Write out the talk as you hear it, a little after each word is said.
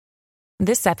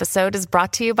This episode is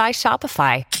brought to you by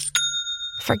Shopify.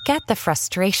 Forget the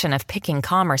frustration of picking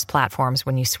commerce platforms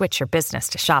when you switch your business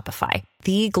to Shopify,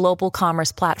 the global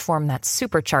commerce platform that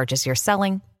supercharges your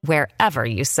selling wherever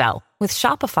you sell. With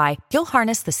Shopify, you'll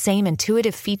harness the same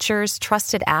intuitive features,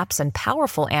 trusted apps, and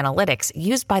powerful analytics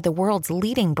used by the world's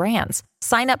leading brands.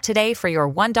 Sign up today for your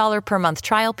 $1 per month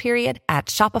trial period at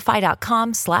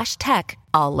shopify.com/tech,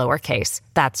 all lowercase.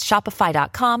 That's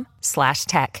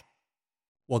shopify.com/tech.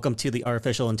 Welcome to the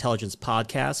Artificial Intelligence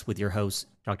Podcast with your host,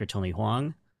 Dr. Tony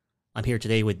Huang. I'm here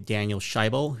today with Daniel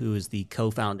Scheibel, who is the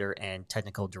co-founder and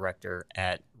technical director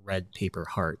at Red Paper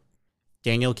Heart.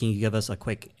 Daniel, can you give us a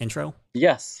quick intro?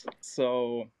 Yes.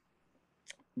 So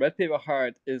Red Paper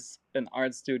Heart is an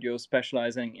art studio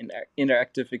specializing in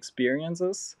interactive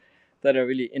experiences that are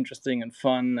really interesting and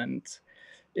fun and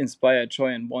inspire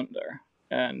joy and wonder.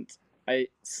 And I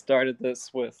started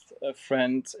this with a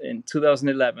friend in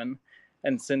 2011.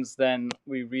 And since then,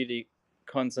 we really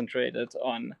concentrated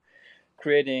on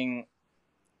creating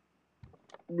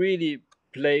really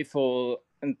playful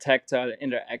and tactile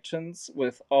interactions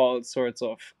with all sorts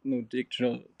of new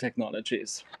digital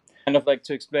technologies. Kind of like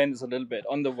to explain this a little bit.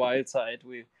 On the wild side,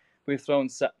 we've thrown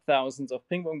thousands of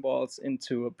ping pong balls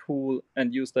into a pool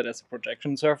and used that as a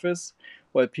projection surface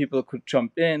where people could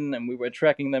jump in, and we were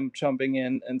tracking them jumping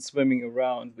in and swimming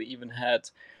around. We even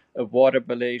had a water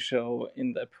ballet show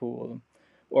in the pool.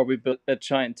 Or we built a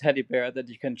giant teddy bear that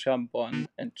you can jump on,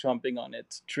 and jumping on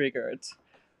it triggered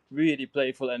really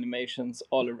playful animations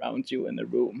all around you in the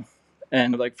room.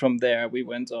 And like from there, we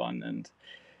went on and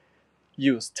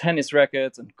used tennis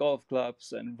rackets and golf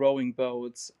clubs and rowing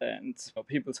boats and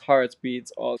people's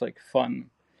heartbeats, all like fun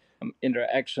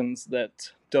interactions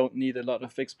that don't need a lot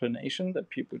of explanation, that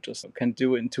people just can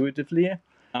do intuitively,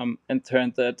 and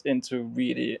turned that into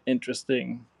really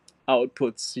interesting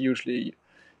outputs, usually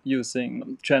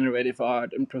using generative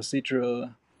art and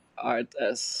procedural art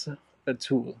as a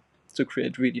tool to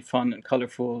create really fun and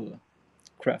colorful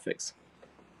graphics.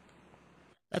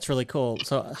 That's really cool.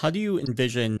 So how do you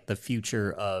envision the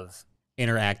future of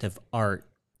interactive art,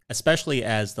 especially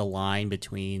as the line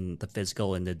between the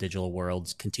physical and the digital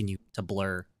worlds continue to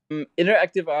blur?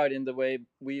 Interactive art, in the way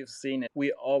we've seen it,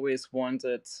 we always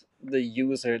wanted the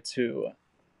user to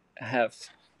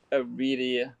have a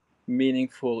really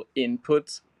meaningful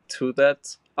input to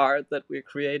that art that we're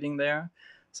creating there.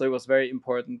 So it was very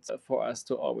important for us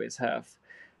to always have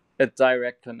a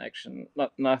direct connection,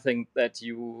 nothing that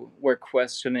you were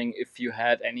questioning if you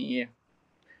had any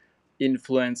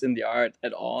influence in the art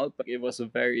at all, but it was a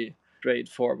very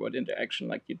straightforward interaction.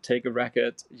 Like you take a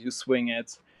racket, you swing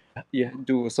it, you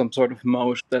do some sort of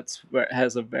motion that's where it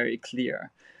has a very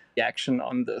clear reaction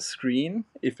on the screen,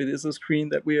 if it is a screen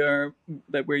that we're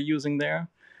using there.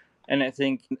 And I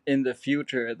think in the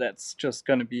future, that's just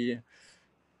going to be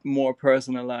more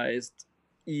personalized,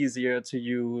 easier to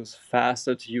use,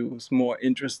 faster to use, more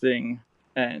interesting.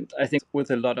 And I think with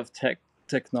a lot of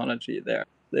technology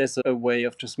there's a way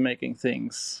of just making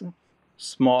things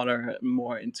smaller,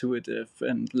 more intuitive,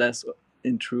 and less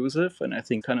intrusive. And I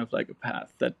think kind of like a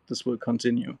path that this will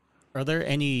continue. Are there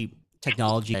any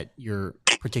technology that you're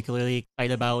particularly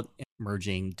excited about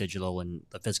merging digital and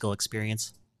the physical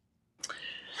experience?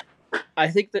 I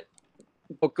think that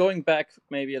going back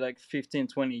maybe like 15,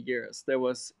 20 years, there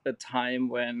was a time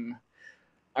when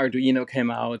Arduino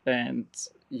came out and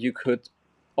you could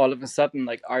all of a sudden,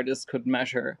 like artists could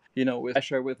measure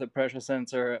with a pressure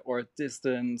sensor or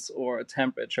distance or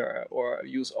temperature, or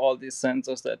use all these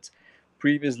sensors that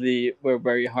previously were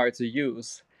very hard to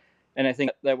use. And I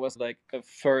think that was like a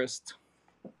first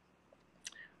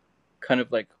kind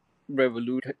of like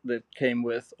revolution that came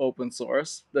with open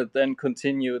source, that then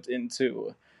continued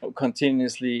into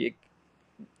continuously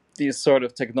these sort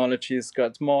of technologies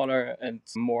got smaller and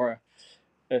more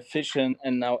efficient,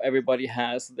 and now everybody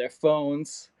has their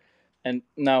phones. And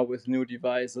now with new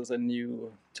devices and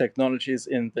new technologies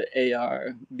in the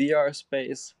AR VR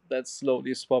space, that's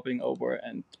slowly swapping over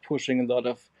and pushing a lot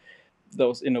of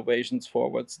those innovations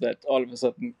forwards, that all of a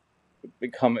sudden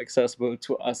become accessible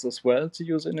to us as well to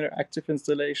use an interactive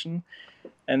installation.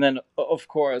 And then, of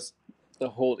course, the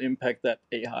whole impact that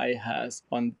AI has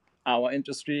on our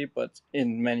industry, but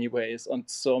in many ways on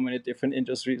so many different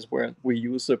industries where we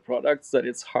use the products, that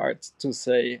it's hard to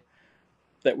say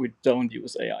that we don't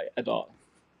use AI at all.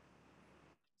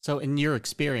 So in your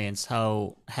experience,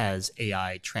 how has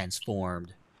AI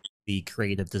transformed the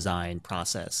creative design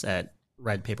process at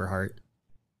Red Paper Heart?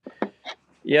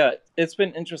 Yeah, it's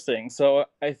been interesting. So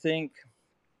I think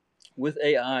with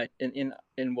AI in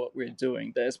what we're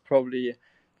doing, there's probably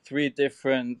three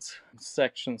different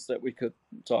sections that we could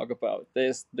talk about.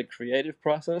 There's the creative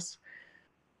process,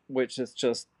 which is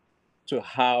just to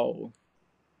how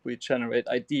we generate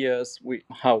ideas,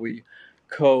 how we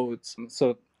code.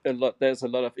 So there's a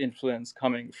lot of influence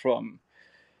coming from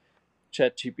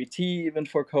ChatGPT even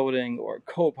for coding, or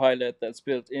Copilot that's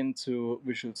built into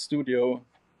Visual Studio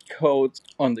Code.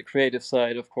 On the creative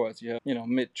side, of course, you have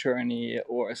Mid-Journey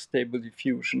or Stable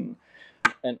Diffusion,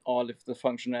 and all of the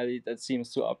functionality that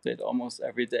seems to update almost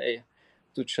every day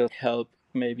to just help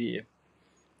maybe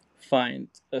find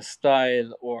a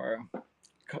style or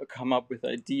come up with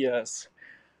ideas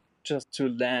just to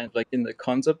land like in the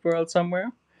concept world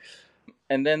somewhere.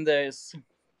 And then there's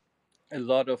a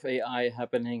lot of AI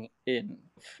happening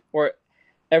or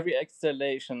every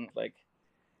installation like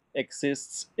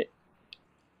exists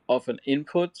of an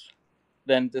input,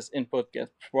 then this input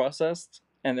gets processed,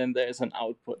 and then there's an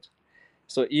output.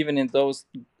 So even in those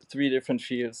three different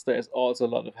fields, there's also a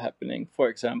lot of happening. For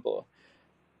example,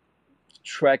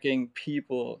 tracking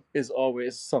people is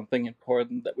always something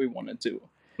important that we want to do.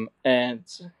 And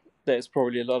there's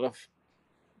probably a lot of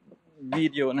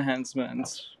video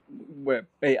enhancements where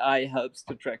AI helps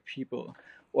to track people,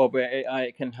 or where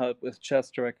AI can help with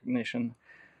gesture recognition.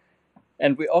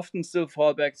 And we often still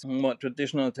fall back to more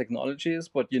traditional technologies,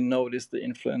 but you notice the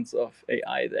influence of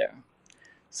AI there.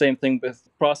 Same thing with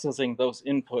processing those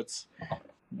inputs.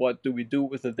 What do we do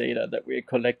with the data that we're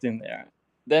collecting there?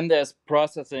 Then there's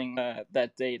processing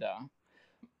that data.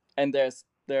 And there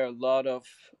are a lot of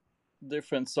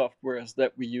different softwares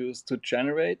that we use to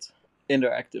generate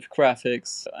interactive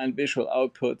graphics and visual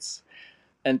outputs.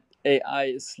 And AI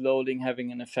is slowly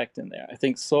having an effect in there. I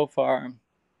think so far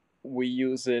we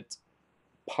use it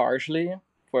partially,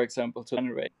 for example, to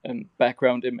generate a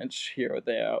background image here or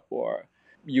there, or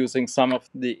using some of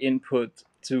the input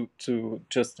to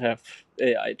just have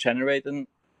AI generate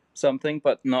something,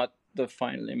 but not the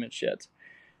final image yet.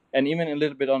 And even a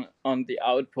little bit on the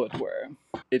output, where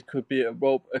it could be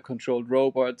a controlled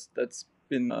robot that's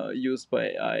been used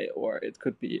by AI, or it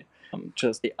could be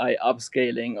just AI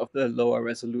upscaling of the lower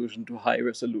resolution to high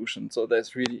resolution. So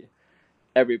there's really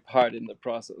every part in the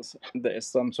process, there's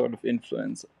some sort of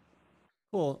influence.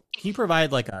 Cool. Can you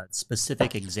provide like a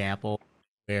specific example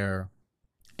where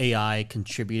AI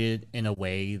contributed in a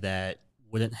way that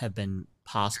wouldn't have been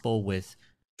possible with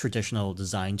traditional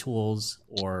design tools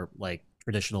or like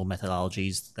traditional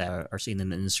methodologies that are seen in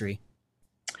the industry?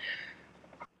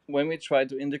 When we try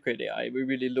to integrate AI, we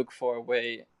really look for a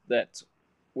way that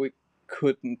we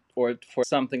couldn't, or for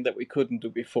something that we couldn't do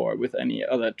before with any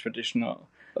other traditional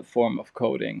form of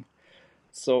coding.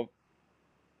 So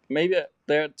maybe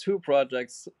there are two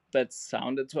projects that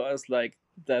sounded to us like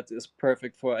that is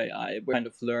perfect for AI. We kind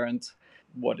of learned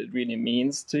what it really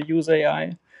means to use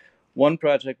AI. One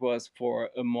project was for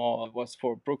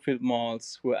Brookfield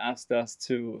Malls, who asked us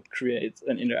to create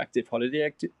an interactive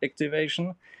holiday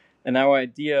activation. And our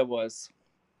idea was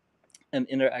an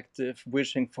interactive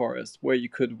wishing forest where you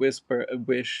could whisper a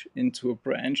wish into a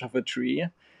branch of a tree,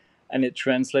 and it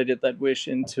translated that wish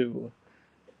into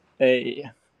a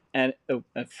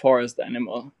forest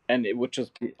animal, and it would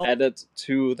just be added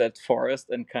to that forest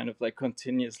and kind of like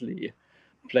continuously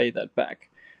play that back.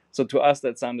 So to us,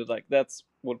 that sounded like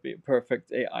would be a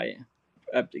perfect AI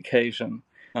application.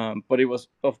 But it was,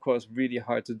 of course, really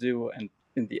hard to do, and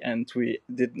in the end, we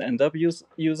didn't end up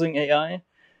using AI.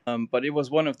 But it was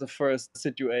one of the first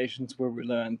situations where we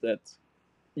learned that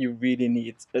you really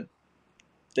need a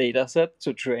data set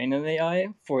to train an AI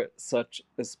for such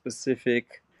a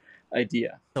specific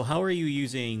idea. So, how are you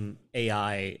using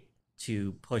AI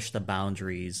to push the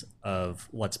boundaries of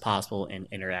what's possible in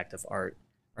interactive art?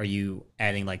 Are you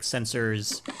adding like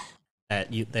sensors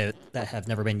that have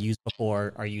never been used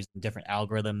before? Are you using different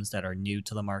algorithms that are new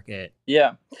to the market?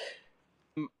 Yeah.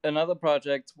 Another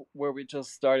project where we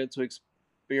just started to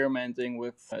experimenting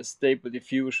with stable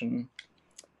diffusion.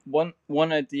 One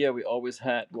idea we always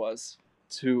had was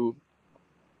to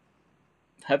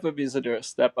have a visitor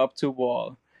step up to a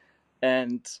wall,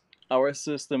 and our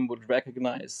system would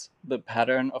recognize the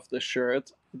pattern of the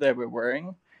shirt they were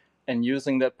wearing, and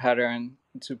using that pattern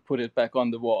to put it back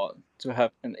on the wall, to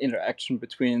have an interaction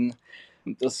between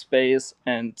the space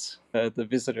and the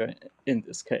visitor in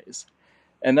this case.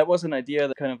 And that was an idea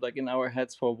that kind of like in our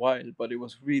heads for a while, but it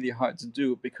was really hard to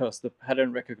do because the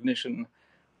pattern recognition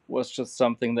was just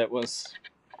something that was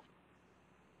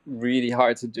really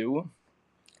hard to do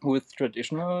with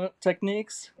traditional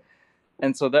techniques.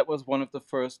 And so that was one of the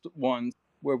first ones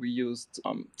where we used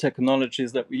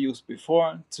technologies that we used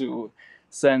before to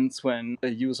sense when a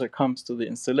user comes to the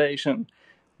installation.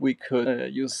 We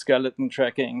could use skeleton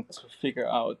tracking to figure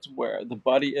out where the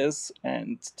body is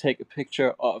and take a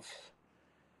picture of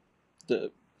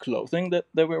the clothing that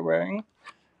they were wearing.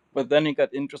 But then it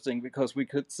got interesting because we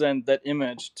could send that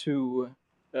image to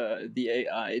the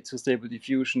AI, to Stable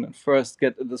Diffusion, and first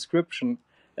get a description,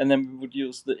 and then we would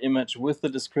use the image with the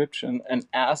description and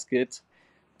ask it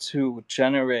to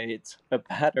generate a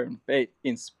pattern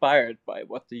inspired by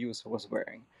what the user was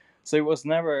wearing. So it was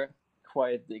never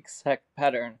quite the exact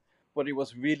pattern, but it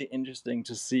was really interesting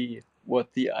to see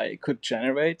what the AI could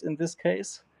generate in this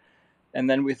case. And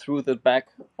then we threw that back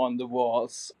on the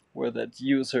walls where that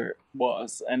user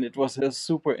was, and it was a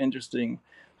super interesting,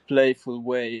 playful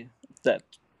way that,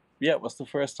 yeah, it was the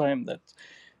first time that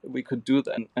we could do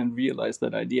that and realize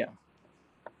that idea.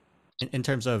 In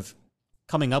terms of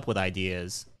coming up with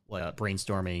ideas, like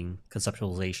brainstorming,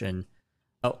 conceptualization,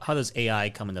 how does AI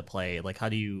come into play? Like, how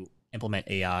do you implement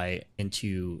AI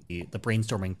into the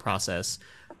brainstorming process?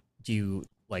 Do you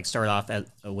like start off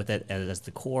with it as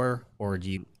the core, or do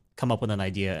you come up with an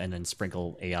idea and then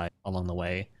sprinkle AI along the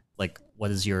way? Like,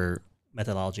 what is your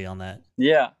methodology on that?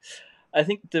 Yeah, I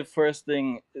think the first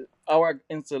thing, our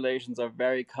installations are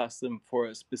very custom for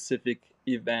a specific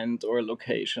event or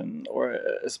location or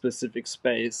a specific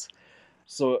space.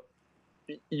 So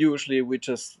usually we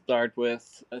just start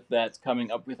with that,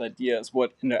 coming up with ideas,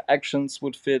 what interactions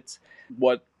would fit,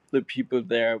 what the people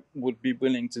there would be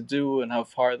willing to do, and how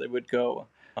far they would go.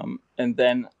 And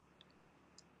then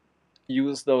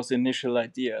use those initial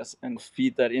ideas and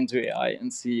feed that into AI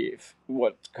and see if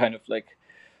what kind of like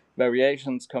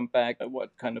variations come back, what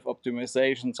kind of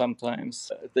optimization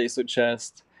sometimes they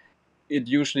suggest. It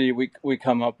usually we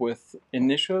come up with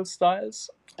initial styles,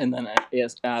 and then I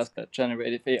ask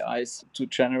generative AIs to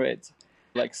generate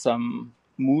like some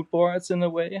mood boards in a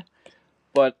way.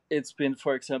 But it's been,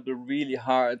 for example, really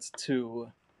hard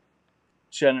to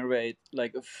generate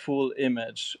like a full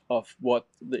image of what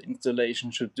the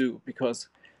installation should do, because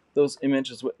those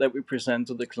images that we present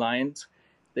to the client,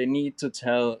 they need to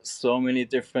tell so many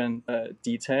different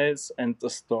details and the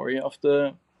story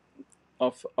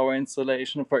of our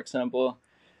installation. For example,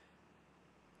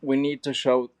 we need to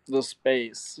show the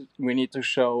space, we need to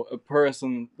show a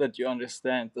person that you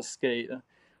understand the scale,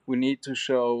 we need to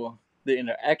show the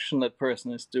interaction that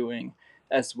person is doing,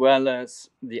 as well as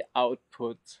the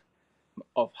output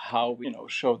of how we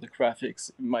show the graphics.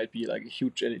 It might be like a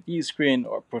huge LED screen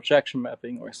or projection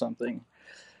mapping or something.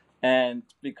 And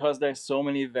because there's so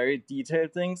many very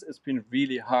detailed things, it's been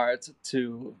really hard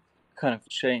to kind of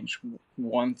change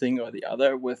one thing or the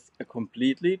other with a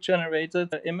completely generated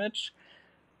image.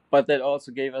 But that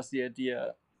also gave us the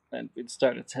idea, and we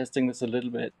started testing this a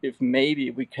little bit, if maybe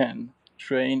we can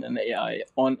train an AI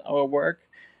on our work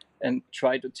and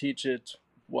try to teach it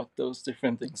what those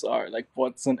different things are. Like,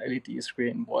 what's an LED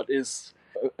screen, what is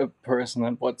a person,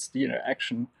 and what's the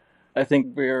interaction. I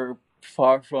think we're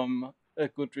far from a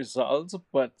good result,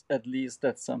 but at least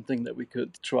that's something that we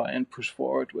could try and push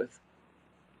forward with.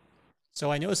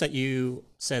 So I noticed that you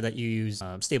said that you use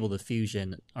Stable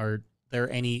Diffusion. Are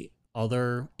there any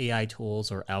other AI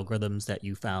tools or algorithms that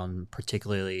you found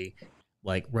particularly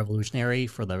like revolutionary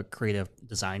for the creative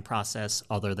design process,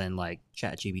 other than like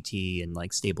ChatGPT and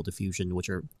like Stable Diffusion, which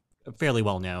are fairly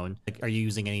well known? Like, are you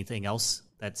using anything else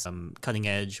that's cutting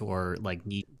edge or like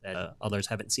neat that others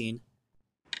haven't seen?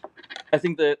 I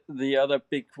think that the other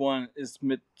big one is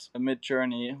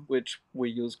Midjourney, which we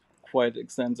use quite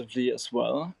extensively as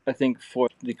well. I think for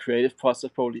the creative process,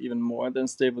 probably even more than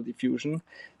Stable Diffusion.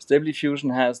 Stable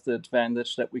Diffusion has the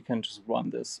advantage that we can just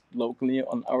run this locally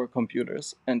on our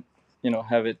computers and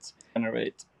have it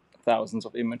generate thousands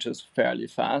of images fairly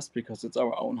fast because it's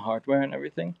our own hardware and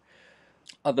everything.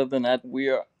 Other than that, we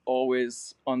are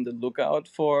always on the lookout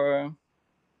for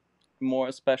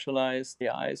more specialized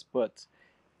AIs, but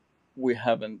we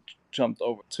haven't jumped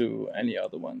over to any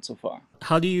other one so far.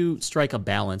 How do you strike a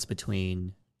balance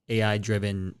between AI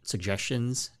driven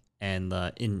suggestions and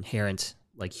the inherent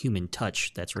like human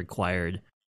touch that's required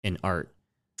in art?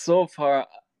 So far,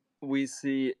 we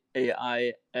see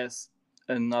AI as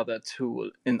another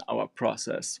tool in our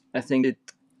process.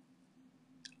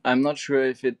 I'm not sure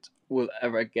if it will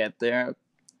ever get there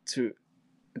to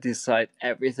decide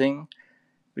everything,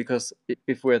 because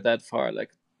if we're that far,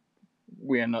 like,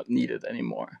 we are not needed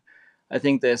anymore. I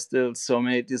think there's still so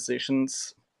many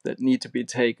decisions that need to be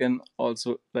taken,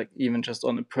 also, like, even just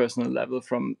on a personal level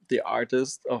from the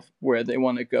artist of where they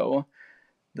want to go,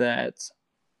 that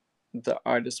the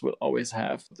artist will always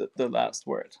have the last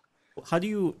word. How do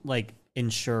you like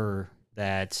ensure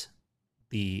that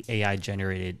the AI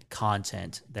generated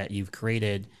content that you've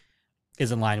created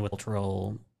is in line with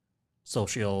cultural,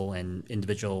 social, and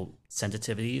individual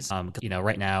sensitivities?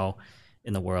 Right now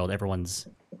in the world, everyone's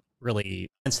really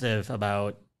sensitive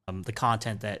about the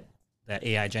content that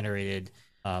AI generated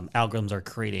algorithms are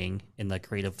creating in the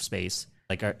creative space?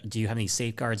 Like, do you have any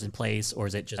safeguards in place, or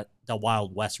is it just the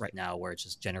Wild West right now where it's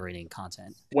just generating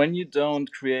content? When you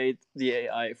don't create the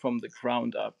AI from the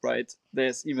ground up, right?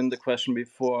 There's even the question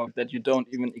before that you don't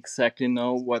even exactly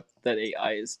know what that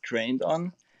AI is trained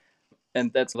on.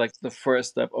 And that's like the first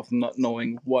step of not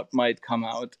knowing what might come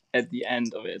out at the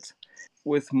end of it.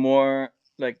 With more,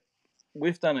 like,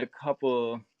 we've done a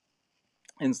couple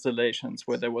installations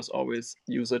where there was always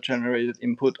user generated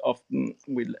input. Often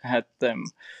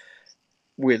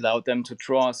we allowed them to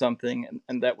draw something,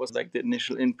 and that was like the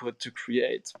initial input to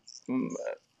create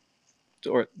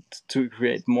or to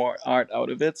create more art out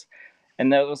of it.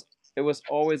 And it was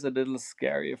always a little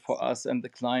scary for us and the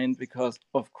client, because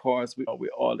of course we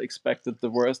all expected the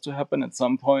worst to happen at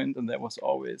some point, and there was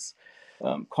always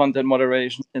content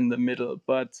moderation in the middle.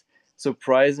 But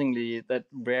surprisingly, that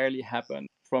rarely happened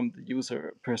from the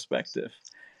user perspective.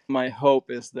 My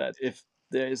hope is that if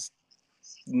there is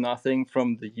nothing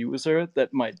from the user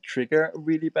that might trigger a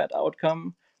really bad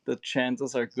outcome, the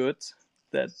chances are good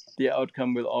that the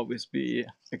outcome will always be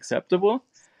acceptable.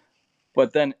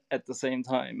 But then at the same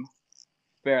time,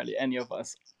 barely any of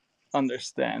us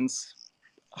understands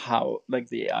how like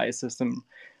the AI system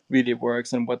really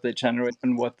works and what they generate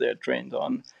and what they're trained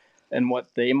on and what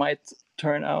they might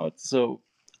turn out. So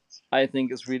I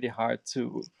think it's really hard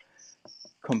to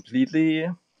completely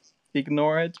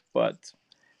ignore it, but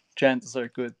chances are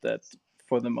good that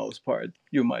for the most part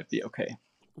you might be okay.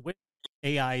 With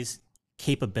AI's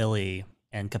capability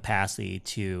and capacity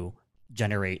to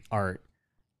generate art,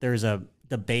 there's a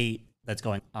debate that's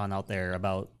going on out there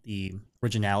about the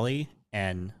originality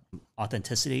and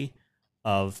authenticity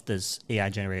of this AI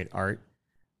generated art.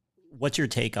 What's your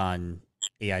take on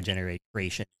AI generated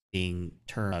creation being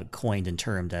coined and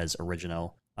termed as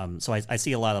original? So I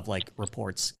see a lot of like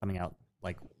reports coming out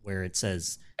like where it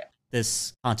says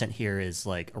this content here is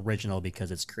like original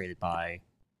because it's created by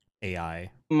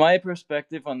AI. My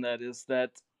perspective on that is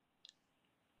that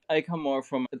I come more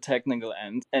from a technical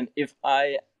end, and if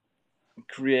I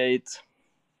create,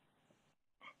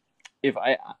 if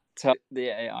I tell the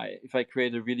AI, if I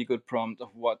create a really good prompt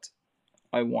of what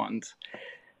I want,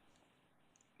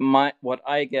 what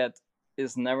I get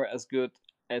is never as good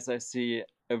as I see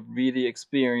a really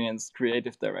experienced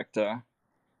creative director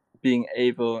being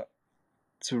able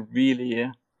to really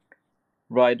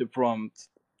write a prompt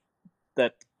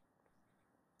that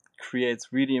creates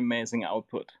really amazing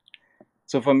output.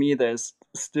 So for me, there's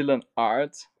still an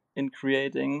art in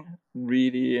creating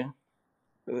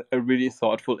a really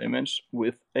thoughtful image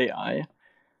with AI,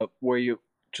 where you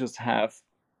just have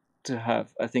to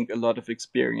have, I think, a lot of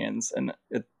experience, and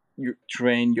you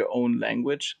train your own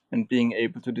language and being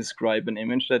able to describe an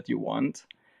image that you want,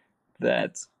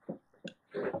 that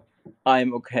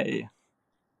I'm okay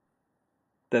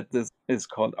that this is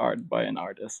called art by an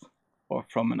artist or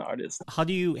from an artist. How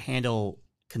do you handle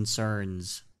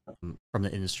concerns from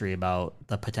the industry about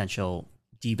the potential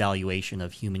devaluation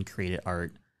of human created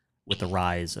art with the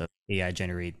rise of AI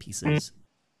generated pieces?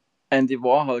 Andy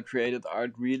Warhol created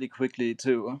art really quickly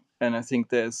too, and I think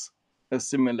there's a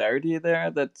similarity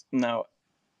there, that now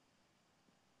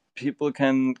people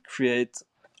can create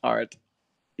art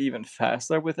even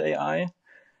faster with AI.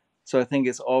 So I think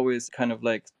it's always kind of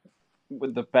like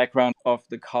with the background of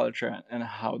the culture and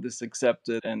how this is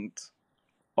accepted, and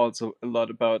also a lot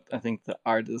about, I think, the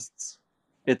artists.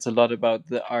 It's a lot about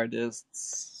the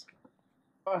artists.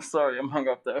 Oh, sorry, I'm hung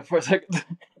up there for a second.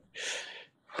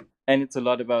 And it's a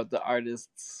lot about the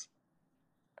artists.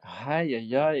 Hi,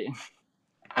 hi.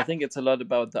 I think it's a lot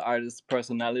about the artist's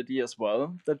personality as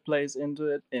well that plays into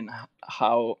it, in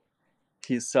how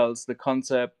he sells the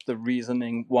concept, the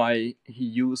reasoning, why he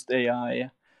used AI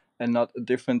and not a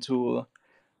different tool.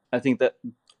 I think that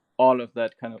all of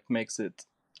that kind of makes it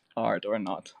art or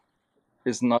not.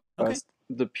 It's not Okay. just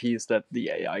the piece that the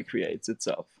AI creates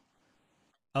itself.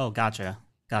 Oh, gotcha.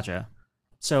 Gotcha.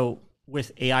 So,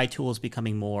 with AI tools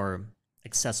becoming more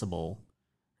accessible,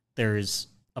 there's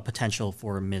a potential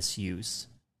for misuse.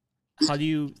 How do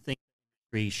you think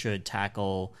we should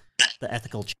tackle the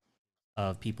ethical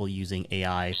of people using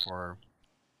AI for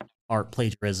art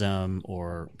plagiarism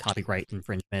or copyright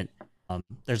infringement?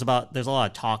 There's a lot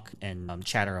of talk and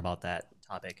chatter about that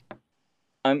topic.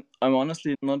 I'm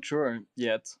honestly not sure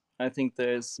yet. I think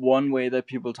there's one way that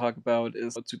people talk about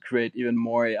is to create even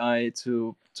more AI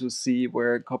to see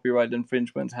where copyright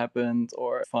infringement happened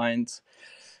or find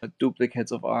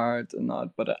duplicates of art and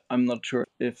not. But I'm not sure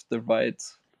if the right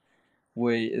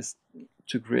way is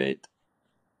to create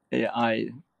AI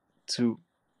to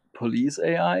police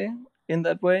AI in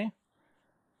that way.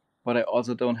 But I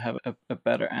also don't have a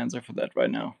better answer for that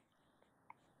right now.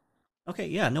 Okay,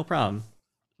 yeah, no problem.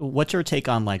 What's your take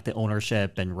on like the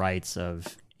ownership and rights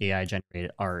of AI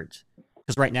generated art?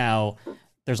 Because right now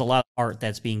there's a lot of art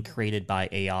that's being created by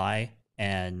AI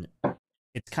and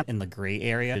it's kind of in the gray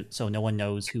area, so no one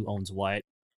knows who owns what.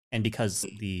 And because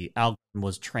the algorithm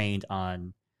was trained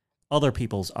on other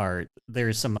people's art,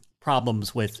 there's some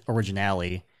problems with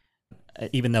originality,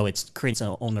 even though it's creating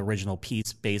its own original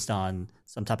piece based on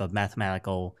some type of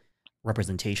mathematical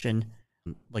representation.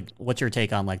 Like, what's your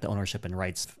take on like the ownership and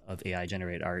rights of AI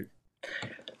generated art?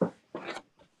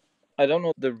 I don't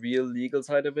know the real legal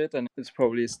side of it, and it's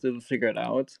probably still figured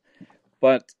out.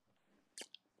 But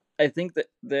I think that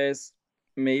there's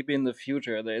maybe in the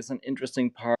future there's an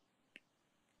interesting part.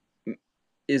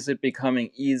 Is it becoming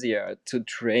easier to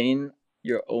train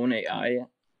your own AI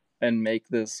and make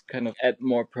this kind of add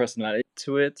more personality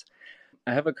to it?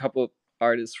 I have a couple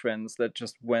artist friends that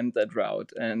just went that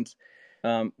route, and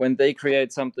when they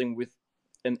create something with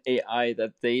an AI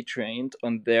that they trained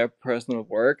on their personal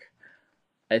work,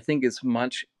 I think it's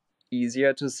much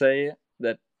easier to say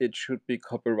that it should be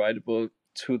copyrightable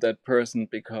to that person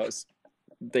because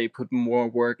they put more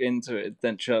work into it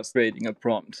than just creating a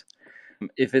prompt.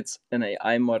 If it's an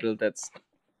AI model that's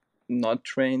not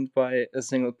trained by a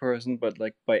single person but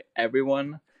like by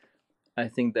everyone, I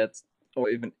think that's, or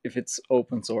even if it's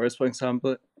open source, for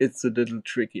example, it's a little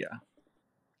trickier.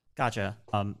 Gotcha.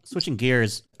 Switching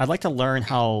gears, I'd like to learn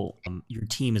how your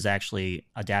team is actually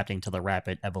adapting to the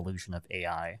rapid evolution of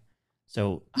AI.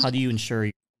 So, how do you ensure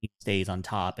your team stays on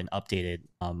top and updated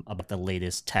about the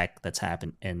latest tech that's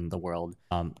happened in the world?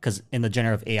 Because in the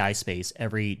generative AI space,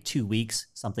 every 2 weeks,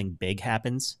 something big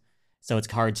happens. So, it's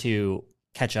hard to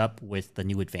catch up with the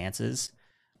new advances.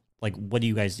 Like, what are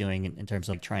you guys doing in terms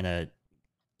of trying to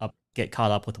get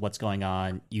caught up with what's going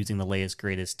on, using the latest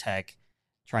greatest tech,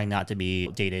 trying not to be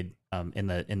dated in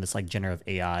this like generative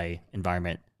AI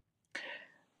environment?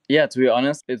 Yeah, to be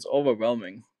honest, it's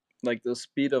overwhelming. Like the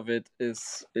speed of it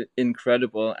is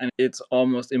incredible, and it's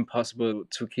almost impossible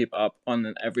to keep up on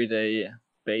an everyday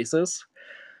basis.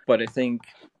 But I think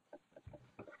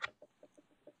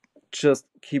just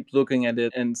keep looking at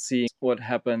it and seeing what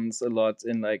happens a lot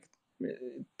in like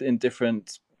in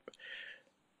different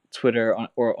Twitter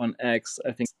or on X.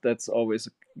 I think that's always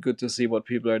good to see what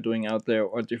people are doing out there,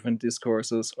 or different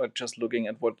discourses, or just looking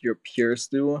at what your peers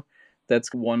do.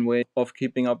 That's one way of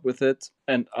keeping up with it.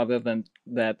 And other than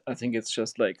that, I think it's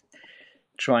just like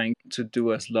trying to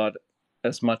do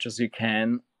as much as you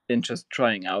can in just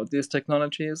trying out these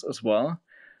technologies as well.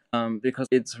 Because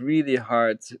it's really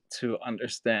hard to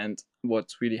understand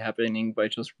what's really happening by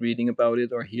just reading about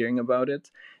it or hearing about it.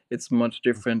 It's much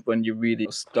different when you really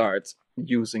start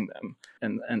using them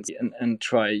and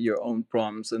try your own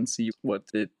prompts and see what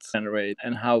it generates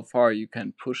and how far you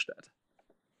can push that.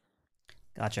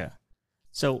 Gotcha.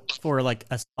 So for like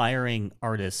aspiring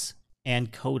artists and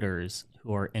coders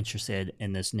who are interested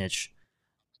in this niche,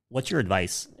 what's your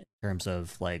advice in terms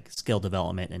of like skill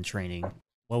development and training?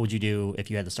 What would you do if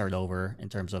you had to start over in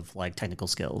terms of like technical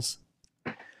skills?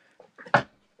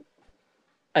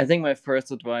 I think my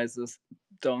first advice is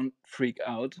don't freak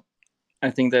out.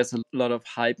 I think there's a lot of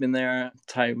hype in there.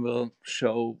 Time will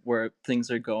show where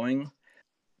things are going.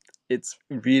 It's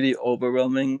really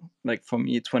overwhelming. Like for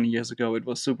me, 20 years ago, it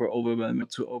was super overwhelming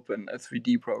to open a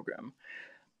 3D program.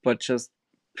 But just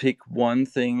pick one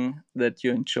thing that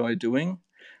you enjoy doing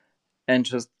and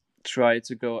just try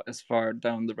to go as far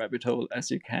down the rabbit hole as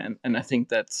you can. And I think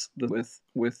that's with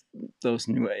those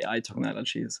new AI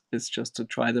technologies, it's just to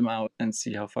try them out and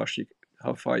see how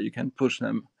far you can push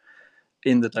them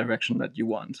in the direction that you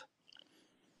want.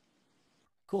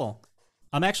 Cool.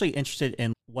 I'm actually interested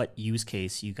in what use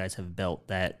case you guys have built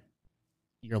that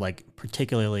you're like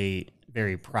particularly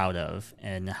very proud of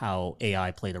and how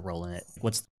AI played a role in it.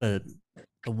 What's the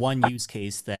one use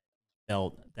case that you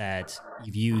built that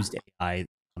you've used AI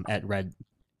at Red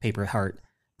Paper Heart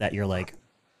that you're like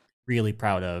really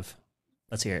proud of?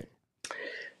 Let's hear it.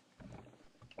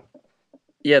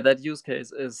 Yeah, that use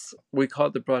case is, we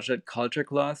called the project Culture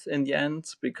Cloth in the end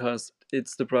because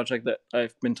it's the project that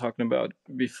I've been talking about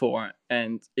before.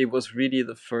 And it was really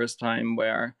the first time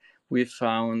where we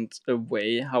found a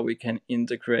way how we can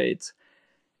integrate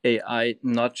AI,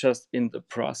 not just in the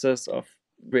process of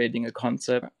creating a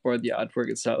concept or the artwork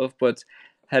itself, but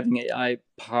having AI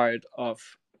part of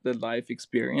the life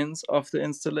experience of the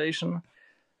installation.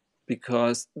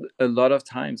 Because a lot of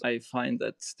times I find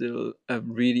that still a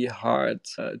really hard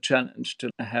challenge to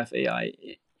have AI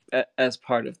as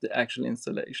part of the actual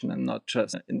installation and not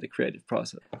just in the creative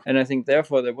process. And I think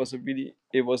therefore there was a really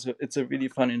it's a really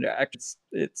fun interaction.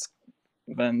 It's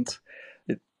event,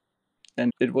 it,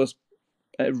 and it was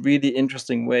a really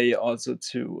interesting way also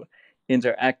to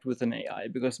interact with an AI,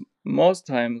 because most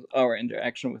times our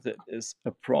interaction with it is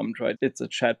a prompt, right? It's a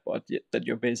chatbot that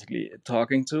you're basically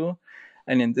talking to.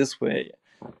 And in this way,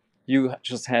 you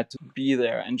just had to be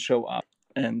there and show up,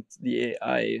 and the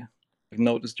AI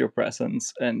noticed your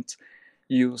presence and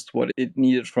used what it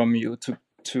needed from you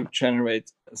to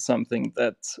generate something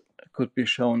that could be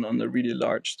shown on a really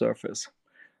large surface.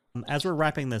 As we're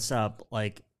wrapping this up,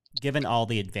 like given all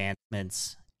the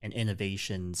advancements and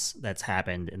innovations that's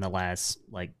happened in the last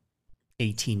like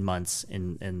 18 months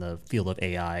in the field of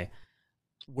AI,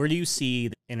 where do you see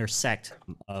the intersect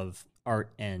of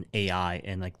art and AI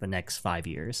in like the next 5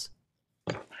 years?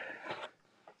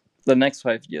 The next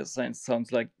 5 years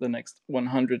sounds like the next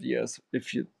 100 years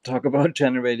if you talk about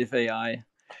generative AI.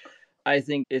 I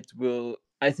think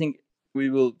we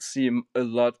will see a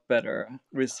lot better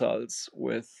results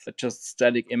with just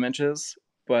static images,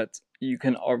 but you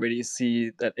can already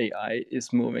see that AI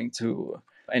is moving to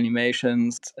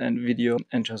animations and video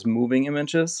and just moving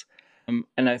images.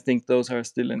 And I think those are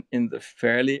still in the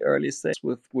fairly early stage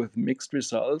with mixed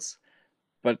results.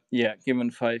 But yeah, given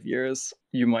 5 years,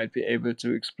 you might be able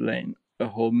to explain a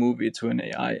whole movie to an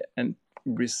AI and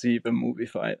receive a movie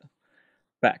file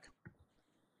back.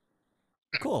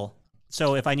 Cool.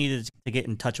 So if I needed to get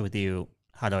in touch with you,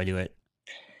 how do I do it?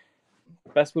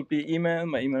 Best would be email.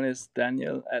 My email is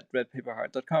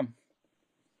daniel@redpaperheart.com.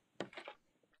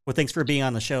 Well, thanks for being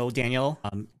on the show, Daniel.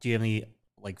 Do you have any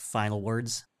like final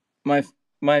words? My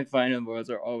my final words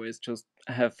are always just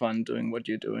have fun doing what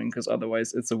you're doing, because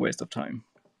otherwise it's a waste of time.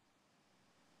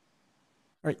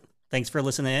 All right. Thanks for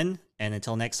listening in. And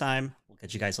until next time, we'll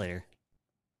catch you guys later.